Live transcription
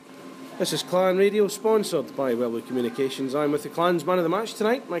This is Clan Radio, sponsored by Wellwood Communications. I'm with the Clan's man of the match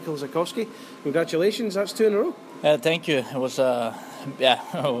tonight, Michal Zajkowski. Congratulations, that's 2 in a row. Thank you. It was, the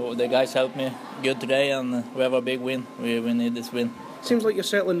guys helped me good today, and we have a big win. We need this win. Seems like you're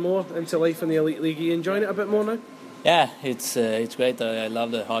settling more into life in the Elite League. Are you enjoying it a bit more now? Yeah, it's great. I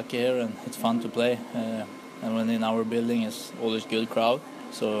love the hockey here, and it's fun to play. And when in our building, it's always good crowd,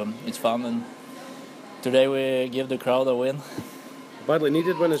 so it's fun. And today we give the crowd a win. Badly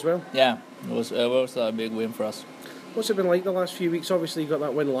needed win as well. Yeah, it was a big win for us. What's it been like the last few weeks? Obviously you got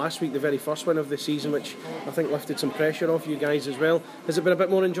that win last week, the very first win of the season, which I think lifted some pressure off you guys as well. Has it been a bit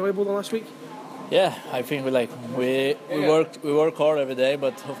more enjoyable the last week? Yeah, I think we work hard every day,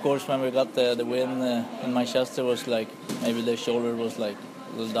 but of course when we got the win in Manchester, was like maybe the shoulder was like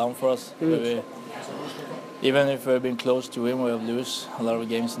a little down for us. Even if we've been close to win, we have lost a lot of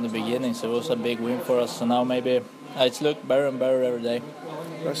games in the beginning, so it was a big win for us. So now maybe it's looked better and better every day.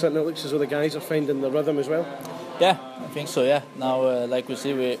 That's it, and it looks as though the guys are finding the rhythm as well. Yeah, I think so. Yeah, now like we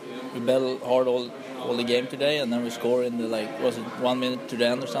see, we battle hard all the game today, and then we score in the was it 1 minute to the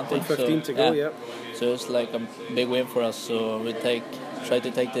end or something? 15 to go, yeah. So it's like a big win for us. So we try to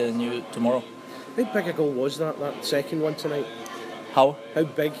take the new tomorrow. How big a goal was that second one tonight? How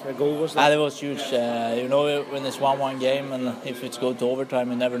big a goal was that? It was huge. When it's 1-1 game, and if it's go to overtime,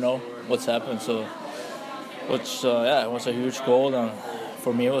 you never know what's happened. So, it was a huge goal, and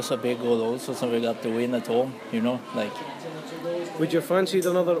for me it was a big goal also. So we got the win at home. Would you have fancied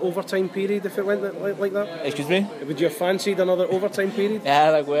another overtime period if it went like that? Excuse me? Would you have fancied another overtime period?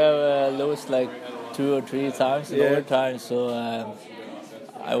 Yeah, we have lost 2 or 3 times in overtime. So.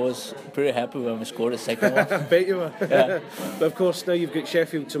 I was pretty happy when we scored the second one. I bet you were. Yeah. But of course, now you've got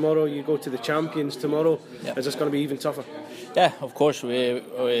Sheffield tomorrow. You go to the champions tomorrow. Yeah. Is this going to be even tougher? Yeah, of course.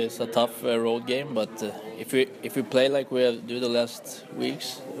 It's a tough road game, but if we play like we have do the last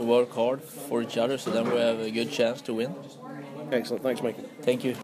weeks, work hard for each other, so then we have a good chance to win. Excellent. Thanks, Mike. Thank you.